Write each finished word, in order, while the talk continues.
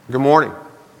Good morning.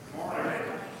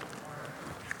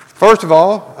 First of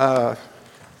all, I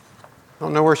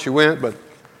don't know where she went, but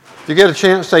if you get a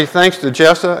chance, say thanks to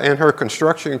Jessa and her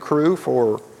construction crew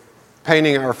for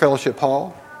painting our fellowship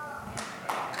hall.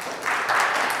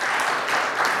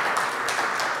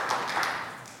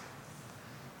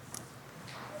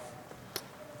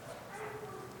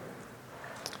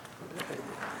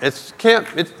 It's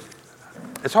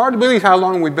hard to believe how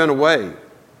long we've been away.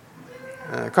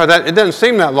 Because it doesn't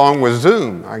seem that long with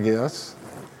Zoom, I guess.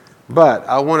 But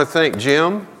I want to thank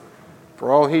Jim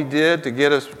for all he did to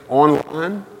get us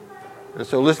online. And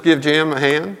so let's give Jim a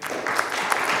hand.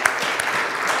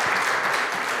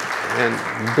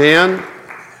 And Ben,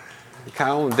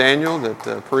 Kyle, and Daniel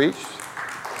that preached.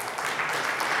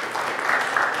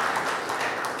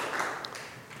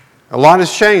 A lot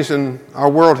has changed in our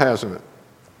world, hasn't it?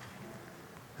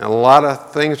 And a lot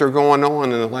of things are going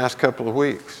on in the last couple of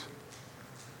weeks.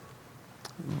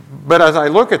 But as I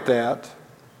look at that,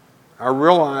 I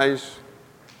realize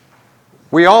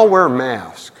we all wear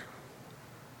masks.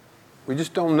 We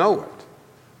just don't know it.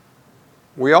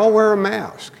 We all wear a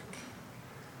mask.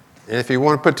 And if you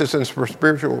want to put this in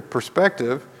spiritual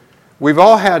perspective, we've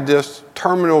all had this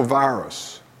terminal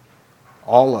virus,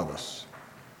 all of us.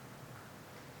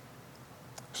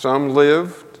 Some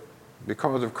lived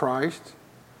because of Christ,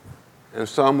 and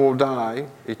some will die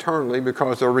eternally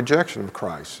because of their rejection of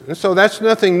Christ. And so that's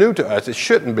nothing new to us. It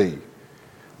shouldn't be.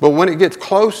 But when it gets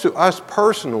close to us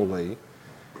personally,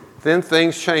 then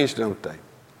things change, don't they?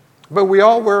 But we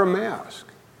all wear a mask.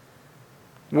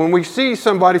 When we see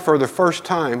somebody for the first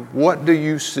time, what do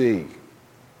you see?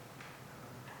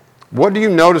 What do you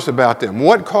notice about them?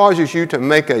 What causes you to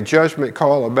make a judgment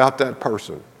call about that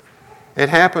person? It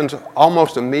happens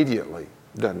almost immediately,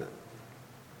 doesn't it?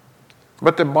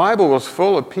 But the Bible was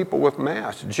full of people with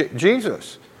masks.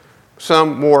 Jesus,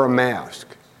 some wore a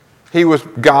mask. He was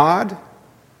God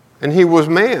and he was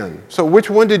man. So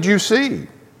which one did you see?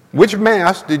 Which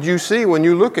mask did you see when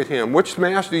you look at him? Which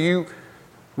mask do you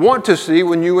want to see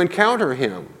when you encounter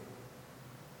him?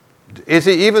 Is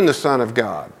he even the Son of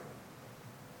God?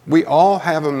 We all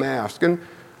have a mask. And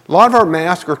a lot of our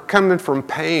masks are coming from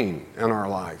pain in our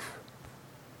life.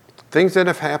 Things that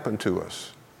have happened to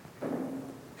us.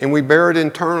 And we bear it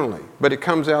internally, but it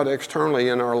comes out externally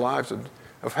in our lives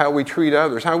of how we treat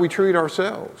others, how we treat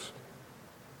ourselves.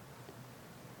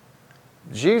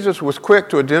 Jesus was quick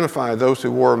to identify those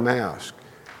who wore a mask.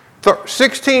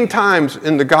 16 times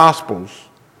in the Gospels,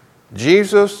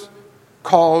 Jesus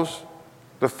calls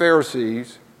the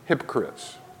Pharisees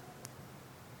hypocrites.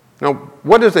 Now,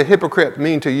 what does a hypocrite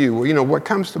mean to you? Well, what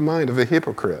comes to mind of a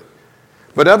hypocrite?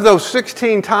 But of those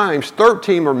 16 times,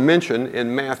 13 are mentioned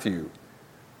in Matthew.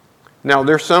 Now,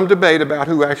 there's some debate about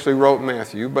who actually wrote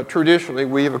Matthew, but traditionally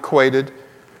we have equated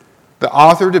the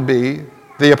author to be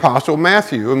the Apostle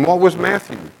Matthew. And what was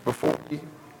Matthew before he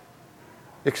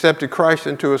accepted Christ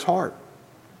into his heart?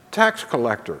 Tax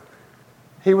collector.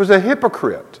 He was a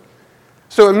hypocrite.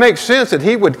 So it makes sense that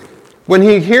he would, when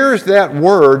he hears that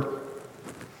word,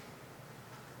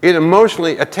 it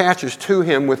emotionally attaches to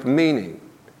him with meaning.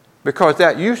 Because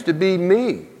that used to be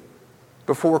me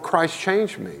before Christ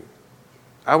changed me.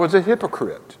 I was a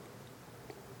hypocrite.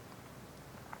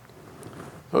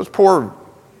 Those poor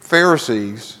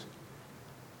Pharisees,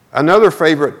 another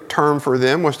favorite term for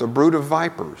them was the brood of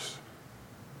vipers.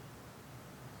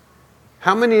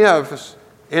 How many of us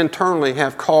internally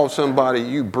have called somebody,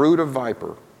 you brood of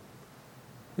viper,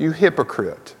 you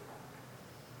hypocrite?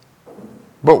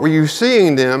 But were you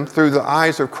seeing them through the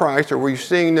eyes of Christ, or were you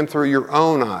seeing them through your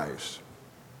own eyes?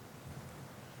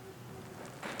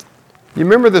 You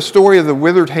remember the story of the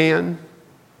withered hand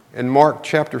in Mark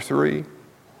chapter 3?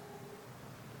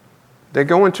 They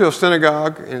go into a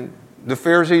synagogue, and the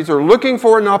Pharisees are looking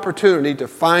for an opportunity to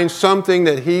find something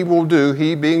that he will do,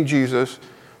 he being Jesus,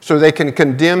 so they can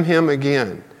condemn him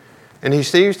again. And he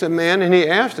sees the man and he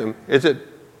asked him,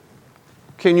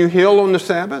 can you heal on the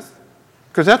Sabbath?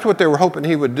 Because that's what they were hoping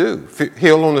he would do,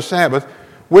 heal on the Sabbath,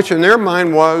 which in their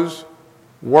mind was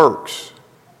works.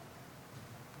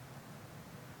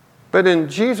 But in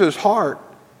Jesus' heart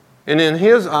and in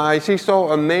his eyes, he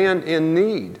saw a man in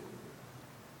need.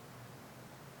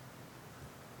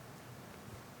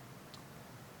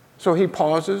 So he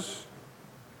pauses.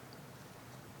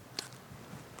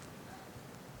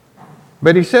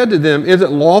 But he said to them, is it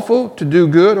lawful to do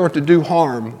good or to do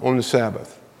harm on the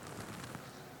Sabbath?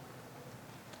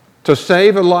 To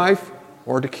save a life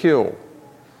or to kill?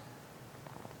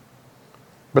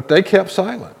 But they kept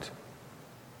silent.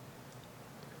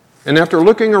 And after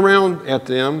looking around at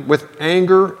them with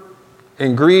anger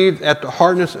and grieved at the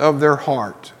hardness of their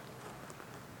heart,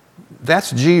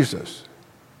 That's Jesus.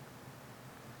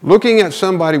 Looking at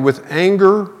somebody with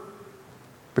anger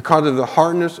because of the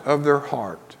hardness of their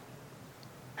heart.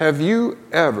 Have you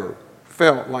ever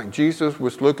felt like Jesus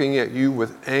was looking at you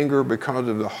with anger because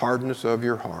of the hardness of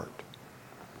your heart?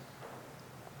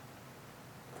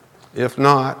 If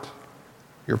not,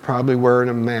 you're probably wearing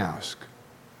a mask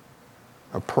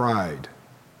of pride,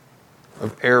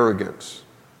 of arrogance.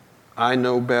 I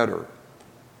know better.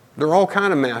 There are all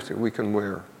kinds of masks that we can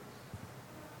wear.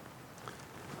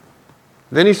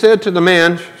 Then he said to the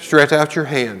man, stretch out your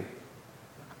hand.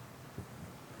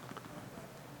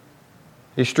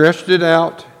 He stretched it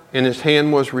out, and his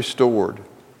hand was restored.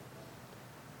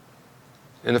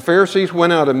 And the Pharisees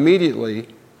went out immediately,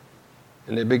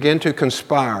 and they began to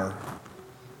conspire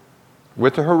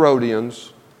with the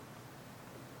Herodians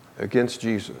against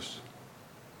Jesus.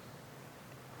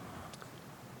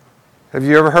 Have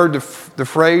you ever heard the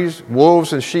phrase,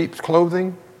 wolves in sheep's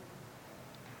clothing?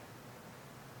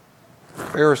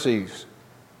 Pharisees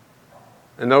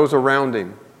and those around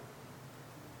him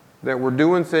that were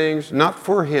doing things not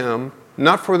for him,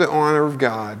 not for the honor of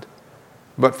God,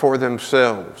 but for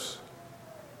themselves.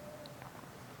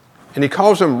 And he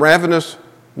calls them ravenous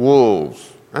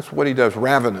wolves. That's what he does,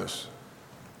 ravenous.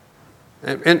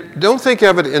 And don't think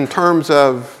of it in terms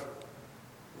of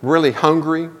really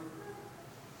hungry.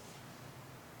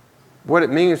 What it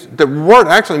means, the word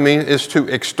actually means is to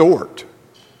extort.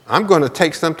 I'm going to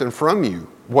take something from you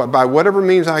by whatever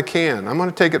means I can. I'm going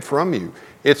to take it from you.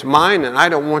 It's mine and I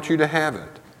don't want you to have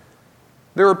it.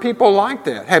 There are people like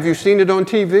that. Have you seen it on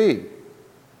TV?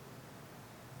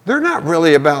 They're not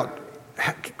really about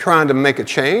trying to make a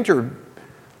change or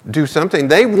do something.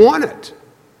 They want it.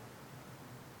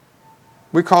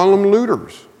 We call them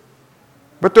looters.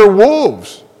 But they're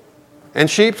wolves in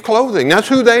sheep's clothing. That's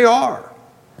who they are.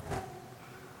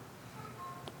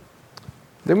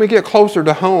 Then we get closer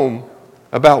to home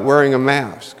about wearing a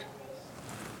mask.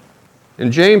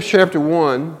 In James chapter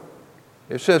 1,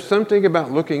 it says something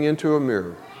about looking into a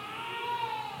mirror.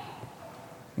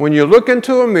 When you look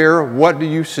into a mirror, what do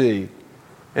you see?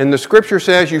 And the scripture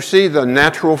says you see the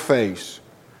natural face.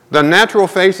 The natural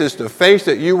face is the face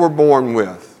that you were born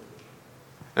with.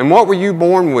 And what were you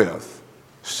born with?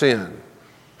 Sin.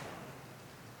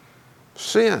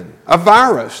 Sin. A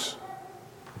virus.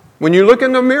 When you look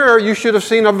in the mirror, you should have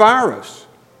seen a virus.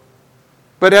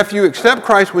 But if you accept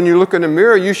Christ, when you look in the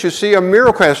mirror, you should see a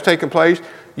miracle has taken place.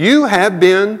 You have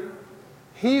been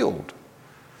healed.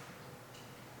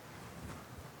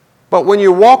 But when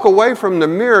you walk away from the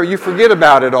mirror, you forget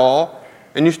about it all,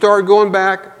 and you start going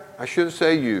back, I should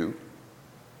say you,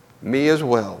 me as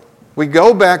well. We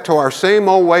go back to our same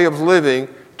old way of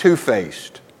living,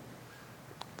 two-faced.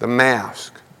 The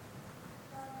mask.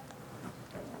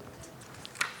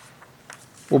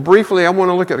 Well, briefly, I want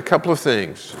to look at a couple of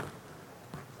things.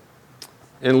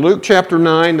 In Luke chapter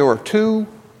 9, there are two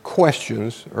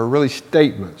questions, or really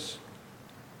statements.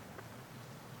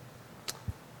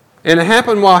 And it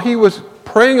happened while he was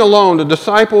praying alone. The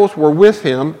disciples were with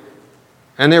him,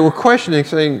 and they were questioning,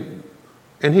 saying,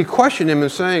 and he questioned him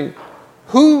and saying,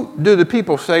 who do the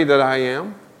people say that I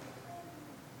am?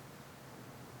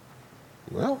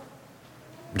 Well,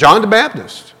 John the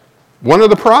Baptist, one of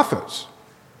the prophets.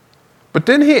 But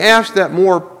then he asked that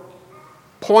more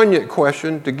poignant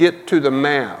question to get to the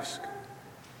mask.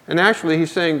 And actually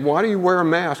he's saying, why do you wear a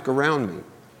mask around me?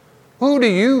 Who do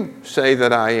you say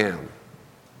that I am?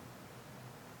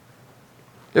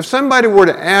 If somebody were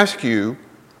to ask you,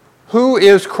 who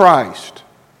is Christ?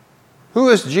 Who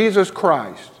is Jesus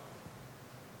Christ?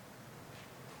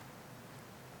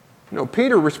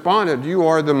 Peter responded, you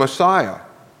are the Messiah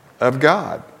of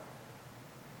God.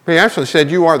 He actually said,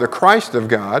 you are the Christ of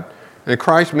God, and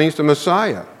Christ means the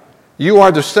Messiah. You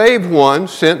are the saved one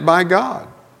sent by God.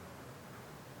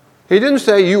 He didn't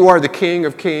say you are the King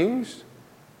of Kings.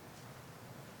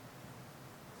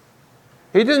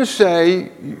 He didn't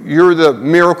say you're the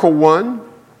miracle one,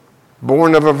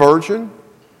 born of a virgin.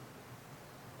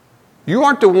 You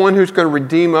aren't the one who's going to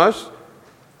redeem us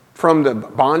from the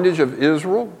bondage of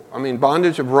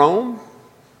bondage of Rome.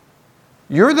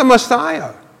 You're the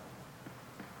Messiah.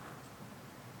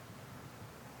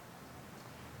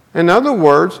 In other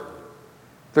words,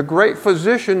 the great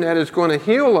physician that is going to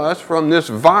heal us from this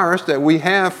virus that we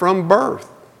have from birth.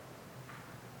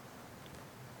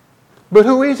 But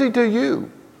who is he to you?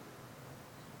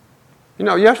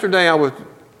 Yesterday I was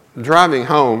driving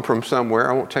home from somewhere.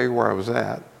 I won't tell you where I was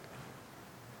at.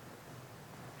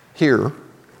 Here.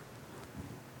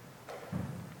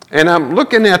 And I'm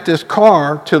looking at this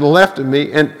car to the left of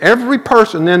me, and every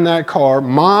person in that car,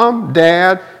 mom,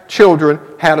 dad, children,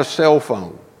 had a cell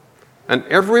phone. And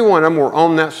every one of them were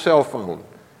on that cell phone.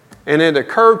 And it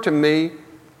occurred to me,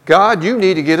 God, you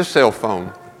need to get a cell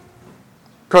phone.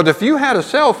 Because if you had a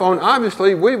cell phone,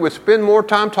 obviously we would spend more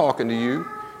time talking to you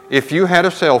if you had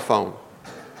a cell phone.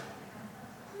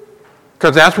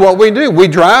 Because that's what we do. We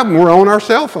drive and we're on our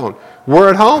cell phone. We're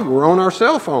at home, we're on our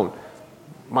cell phone.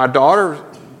 My daughter,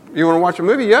 you want to watch a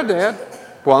movie? Yeah, Dad.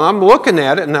 Well, I'm looking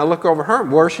at it and I look over her.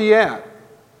 Where's she at?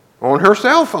 On her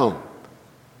cell phone.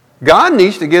 God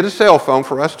needs to get a cell phone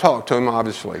for us to talk to him,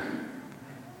 obviously.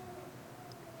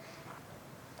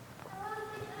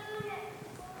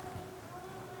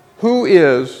 Who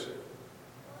is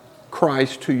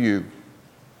Christ to you?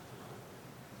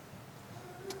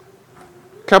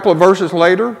 A couple of verses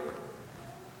later,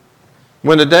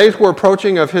 when the days were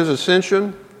approaching of his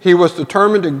ascension, he was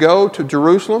determined to go to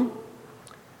Jerusalem,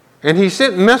 and he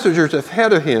sent messengers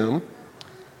ahead of him,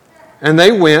 and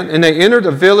they went, and they entered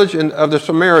a village of the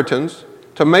Samaritans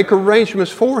to make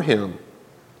arrangements for him.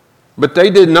 But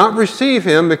they did not receive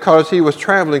him because he was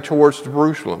traveling towards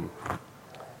Jerusalem.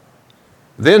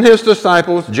 Then his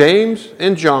disciples, James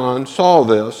and John, saw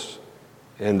this,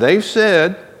 and they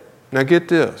said, now get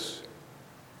this,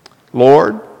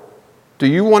 Lord, do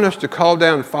you want us to call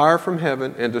down fire from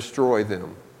heaven and destroy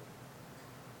them?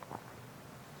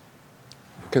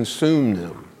 Consume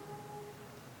them.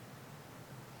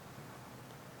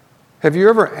 Have you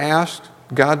ever asked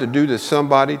God to do to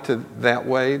somebody that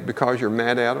way because you're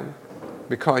mad at them,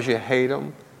 because you hate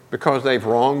them, because they've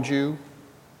wronged you?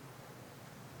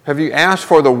 Have you asked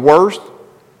for the worst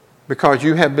because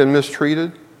you have been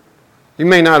mistreated? You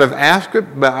may not have asked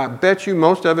it, but I bet you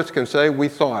most of us can say we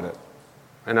thought it.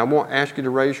 And I won't ask you to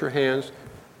raise your hands,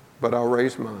 but I'll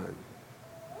raise mine.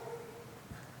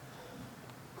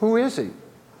 Who is he?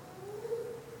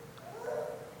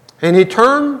 And he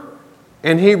turned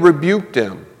and he rebuked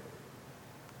them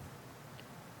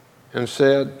and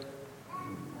said,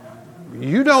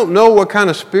 you don't know what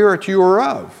kind of spirit you are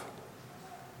of.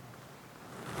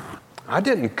 I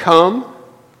didn't come,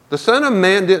 the Son of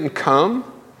Man didn't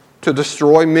come to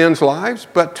destroy men's lives,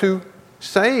 but to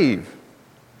save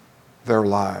their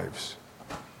lives.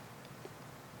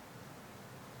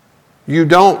 You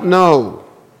don't know.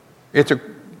 It's a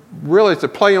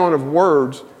play on of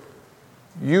words.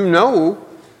 You know,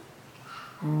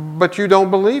 but you don't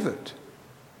believe it.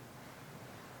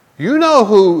 You know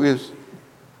who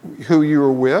you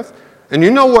are with, and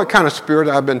you know what kind of spirit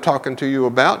I've been talking to you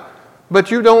about,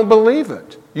 but you don't believe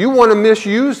it. You want to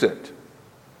misuse it.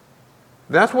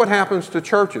 That's what happens to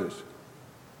churches.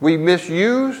 We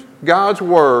misuse God's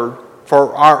word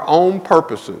for our own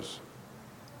purposes.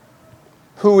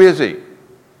 Who is he?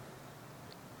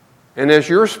 And is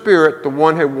your spirit the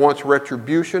one who wants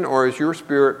retribution, or is your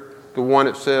spirit the one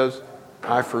that says,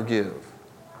 I forgive?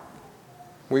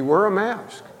 We wear a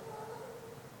mask.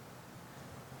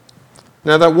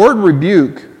 Now that word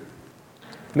rebuke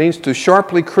means to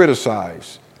sharply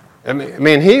criticize. I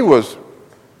mean,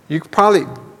 you probably,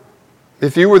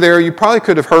 if you were there, you probably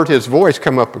could have heard his voice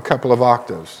come up a couple of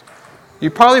octaves. You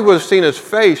probably would have seen his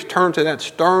face turn to that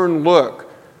stern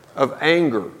look of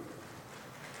anger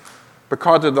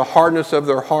because of the hardness of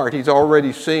their heart. He's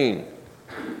already seen.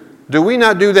 Do we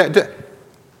not do that?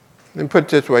 Let me put it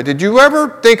this way. Did you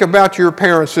ever think about your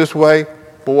parents this way?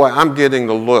 Boy, I'm getting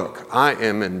the look. I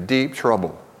am in deep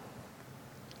trouble.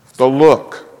 The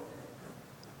look.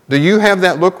 Do you have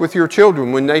that look with your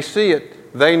children? When they see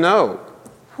it, they know,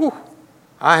 whew,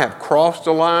 I have crossed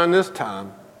the line this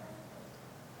time.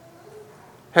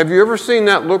 Have you ever seen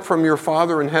that look from your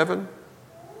Father in heaven?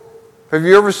 Have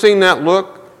you ever seen that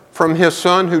look from his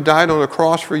Son who died on the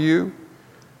cross for you?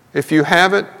 If you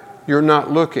haven't, you're not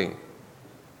looking,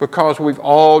 because we've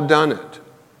all done it.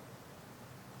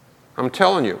 I'm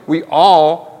telling you, we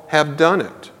all have done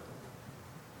it.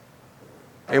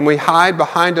 And we hide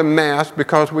behind a mask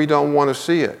because we don't want to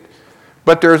see it.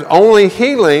 But there's only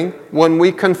healing when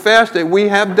we confess that we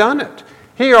have done it.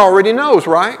 He already knows,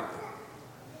 right?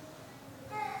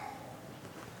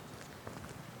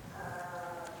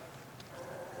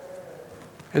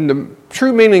 And the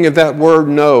true meaning of that word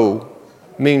know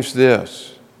means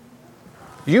this.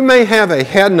 You may have a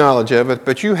head knowledge of it,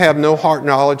 but you have no heart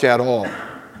knowledge at all.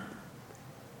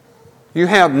 You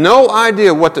have no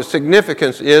idea what the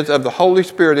significance is of the Holy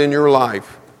Spirit in your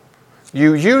life.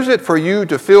 You use it for you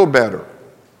to feel better.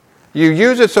 You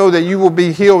use it so that you will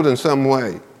be healed in some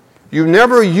way. You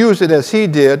never use it as he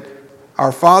did,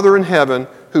 our Father in heaven,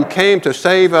 who came to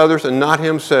save others and not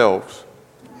himself.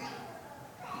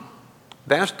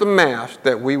 That's the mask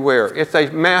that we wear. It's a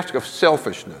mask of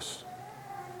selfishness.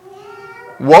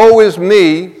 Woe is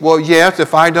me. Well, yes,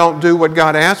 if I don't do what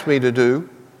God asked me to do.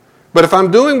 But if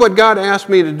I'm doing what God asked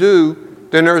me to do,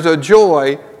 then there's a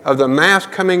joy of the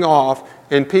mask coming off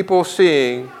and people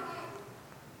seeing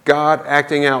God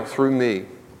acting out through me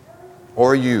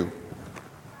or you.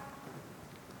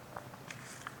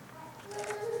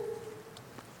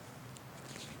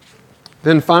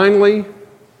 Then finally,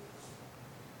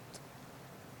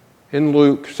 in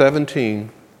Luke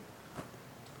 17,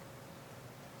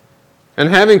 and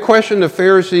having questioned the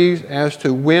Pharisees as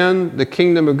to when the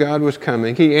kingdom of God was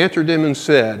coming, he answered them and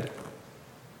said,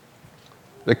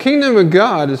 the kingdom of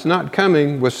God is not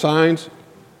coming with signs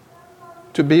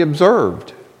to be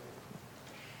observed.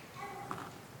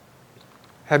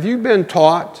 Have you been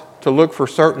taught to look for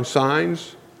certain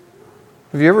signs?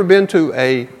 Have you ever been to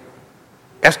a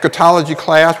eschatology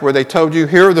class where they told you,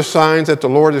 here are the signs that the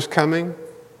Lord is coming?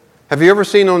 Have you ever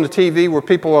seen on the TV where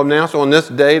people announce on this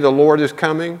day the Lord is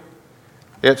coming?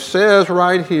 It says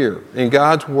right here in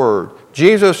God's Word,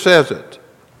 Jesus says it.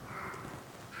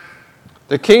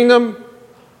 The kingdom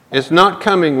is not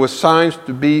coming with signs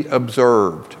to be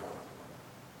observed.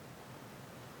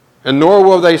 And nor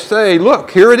will they say,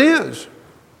 look, here it is.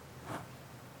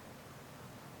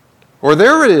 Or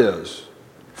there it is.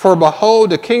 For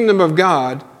behold, the kingdom of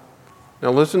God.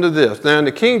 Now listen to this. Now in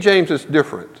the King James it's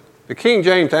different. The King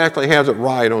James actually has it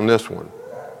right on this one.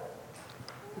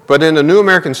 But in the New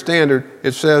American Standard,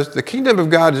 it says, the kingdom of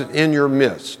God is in your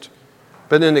midst.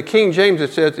 But in the King James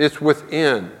it says it's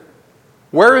within.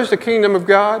 Where is the kingdom of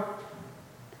God?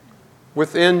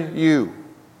 Within you.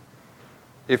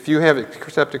 If you have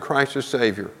accepted Christ as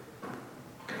Savior.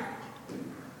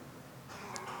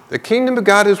 The kingdom of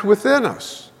God is within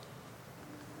us.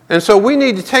 And so we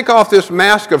need to take off this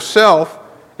mask of self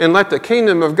and let the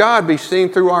kingdom of God be seen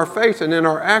through our faith and in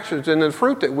our actions and in the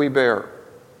fruit that we bear.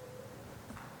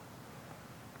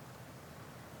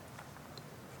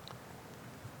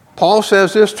 Paul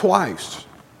says this twice.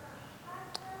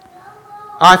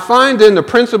 I find in the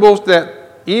principles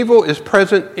that evil is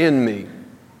present in me.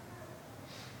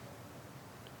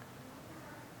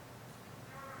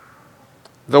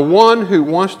 The one who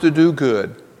wants to do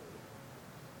good.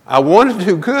 I want to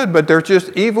do good, but there's just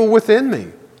evil within me.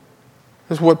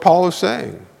 That's what Paul is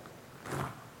saying.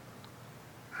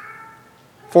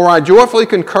 For I joyfully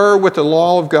concur with the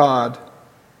law of God,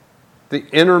 the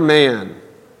inner man.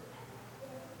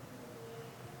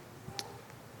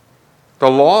 The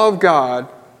law of God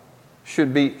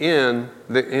should be in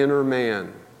the inner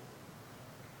man.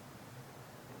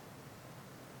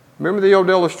 Remember the old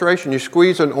illustration, you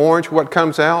squeeze an orange, what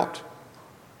comes out?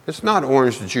 It's not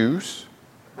orange juice.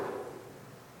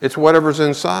 It's whatever's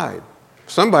inside.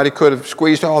 Somebody could have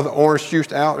squeezed all the orange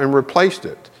juice out and replaced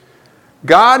it.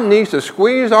 God needs to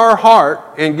squeeze our heart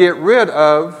and get rid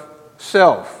of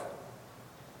self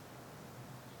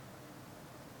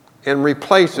and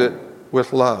replace it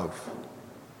with love.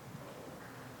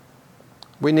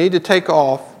 We need to take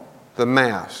off the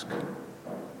mask.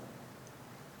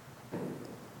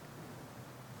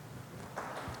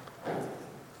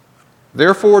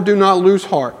 Therefore, do not lose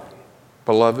heart,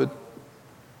 beloved.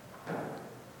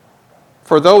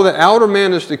 For though the outer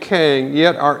man is decaying,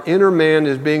 yet our inner man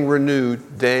is being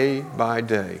renewed day by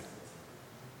day.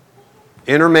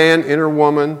 Inner man, inner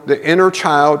woman, the inner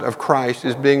child of Christ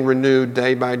is being renewed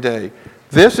day by day.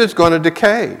 This is going to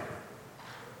decay.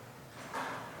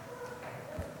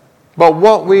 But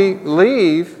what we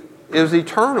leave is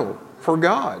eternal for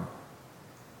God.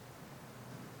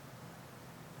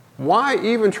 Why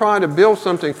even try to build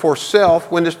something for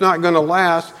self when it's not going to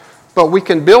last? But we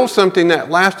can build something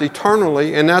that lasts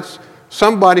eternally, and that's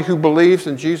somebody who believes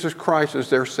in Jesus Christ as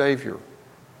their Savior.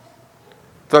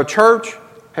 The church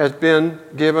has been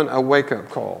given a wake-up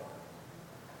call.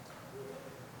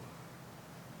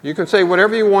 You can say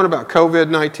whatever you want about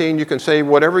COVID-19. You can say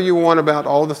whatever you want about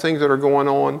all the things that are going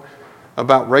on,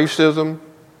 about racism,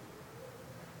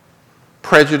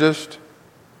 prejudice.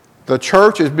 The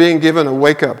church is being given a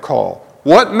wake-up call.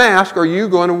 What mask are you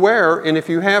going to wear? And if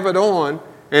you have it on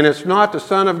and it's not the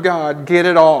Son of God, get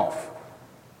it off.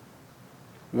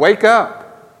 Wake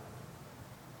up.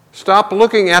 Stop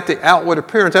looking at the outward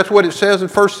appearance. That's what it says in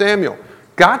 1 Samuel.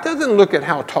 God doesn't look at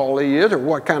how tall he is or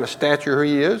what kind of stature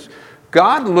he is.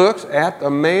 God looks at the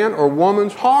man or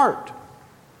woman's heart.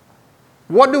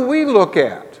 What do we look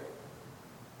at?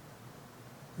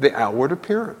 The outward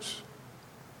appearance.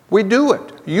 We do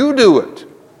it. You do it.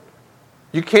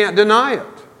 You can't deny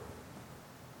it.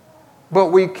 But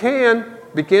we can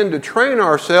begin to train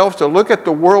ourselves to look at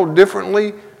the world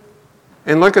differently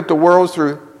and look at the world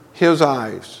through his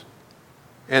eyes.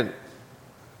 And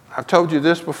I've told you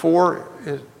this before.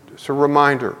 It's a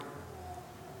reminder.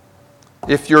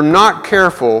 If you're not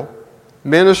careful,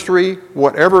 Ministry,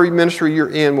 whatever ministry you're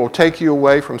in, will take you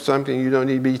away from something you don't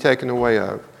need to be taken away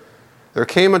of. There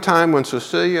came a time when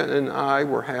Cecilia and I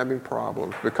were having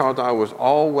problems because I was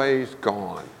always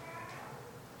gone.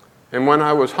 And when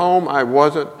I was home, I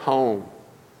wasn't home.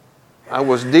 I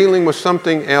was dealing with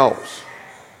something else.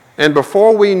 And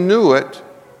before we knew it,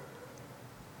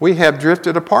 we had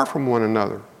drifted apart from one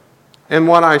another. And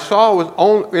what I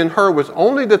saw in her was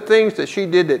only the things that she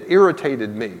did that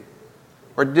irritated me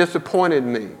or disappointed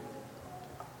me.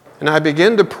 And I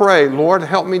began to pray, Lord,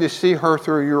 help me to see her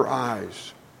through your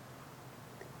eyes.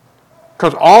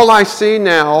 Because all I see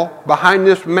now behind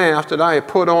this mask that I have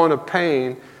put on of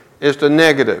pain is the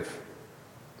negative.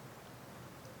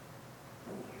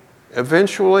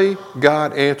 Eventually,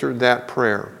 God answered that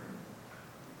prayer.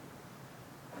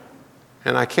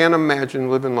 And I can't imagine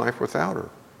living life without her.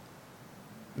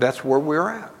 That's where we're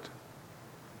at.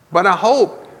 But I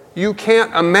hope you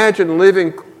can't imagine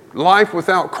living life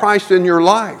without Christ in your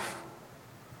life,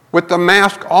 with the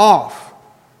mask off.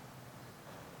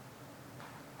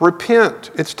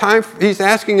 Repent. It's time. He's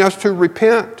asking us to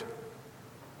repent.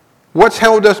 What's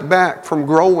held us back from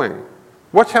growing?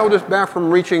 What's held us back from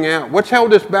reaching out? What's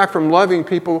held us back from loving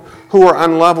people who are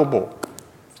unlovable?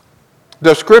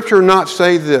 Does Scripture not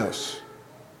say this?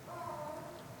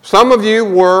 Some of you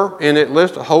were, and it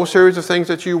lists a whole series of things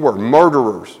that you were: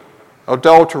 murderers,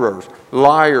 adulterers,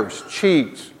 liars,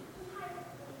 cheats,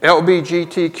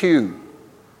 LGBTQ.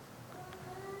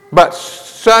 But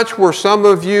such were some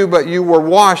of you, but you were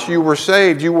washed, you were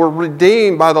saved, you were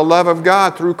redeemed by the love of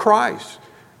God through Christ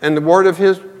and the word of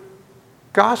His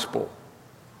gospel.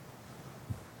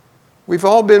 We've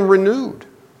all been renewed.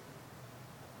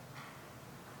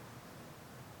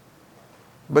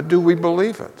 But do we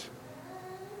believe it?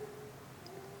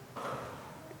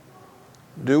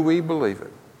 Do we believe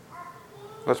it?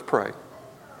 Let's pray.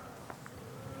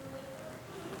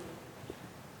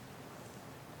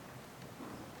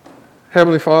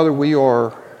 Heavenly Father, we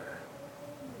are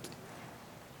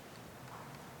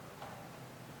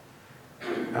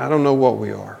I don't know what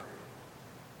we are,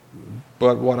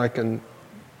 but what I can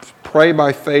pray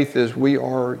by faith is we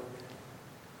are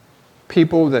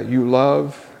people that you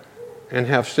love and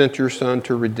have sent your Son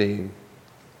to redeem.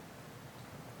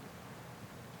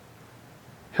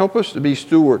 Help us to be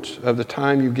stewards of the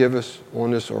time you give us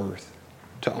on this earth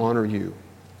to honor you.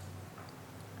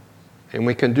 And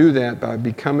we can do that by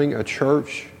becoming a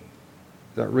church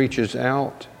that reaches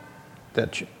out,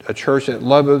 a church that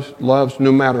loves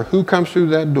no matter who comes through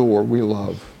that door, we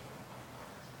love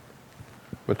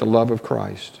with the love of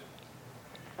Christ.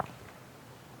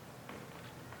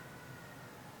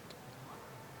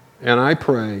 And I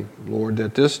pray, Lord,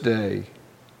 that this day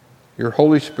your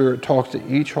Holy Spirit talks to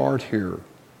each heart here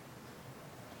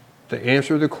to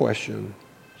answer the question,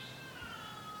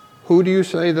 who do you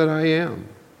say that I am?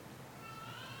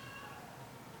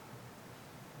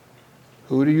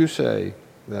 Who do you say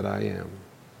that I am?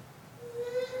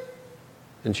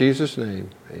 In Jesus' name,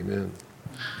 amen.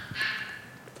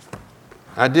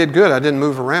 I did good. I didn't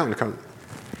move around.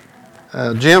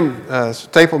 Jim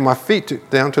stapled my feet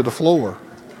down to the floor.